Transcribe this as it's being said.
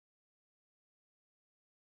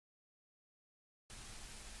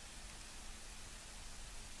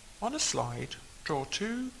On a slide, draw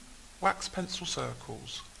two wax pencil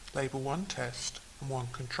circles, label one test and one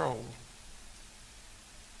control.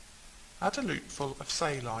 Add a loopful of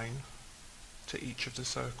saline to each of the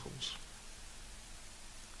circles.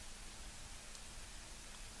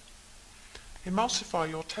 Emulsify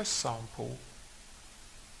your test sample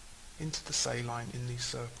into the saline in these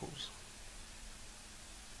circles.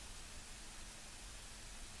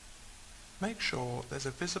 Make sure there's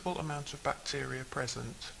a visible amount of bacteria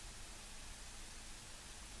present.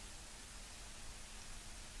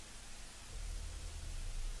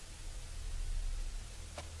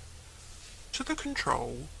 To the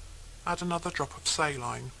control, add another drop of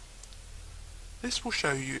saline. This will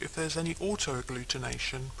show you if there's any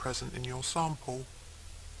auto-agglutination present in your sample.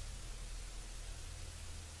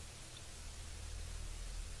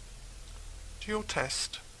 To your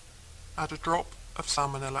test, add a drop of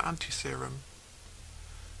Salmonella antiserum.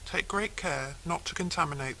 Take great care not to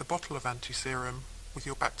contaminate the bottle of antiserum with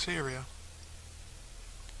your bacteria.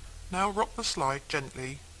 Now rock the slide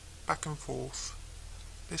gently back and forth.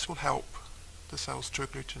 This will help the cells to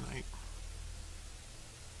agglutinate.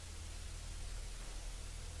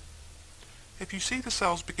 If you see the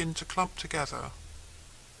cells begin to clump together,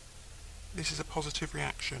 this is a positive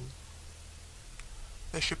reaction.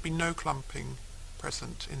 There should be no clumping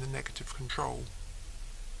present in the negative control.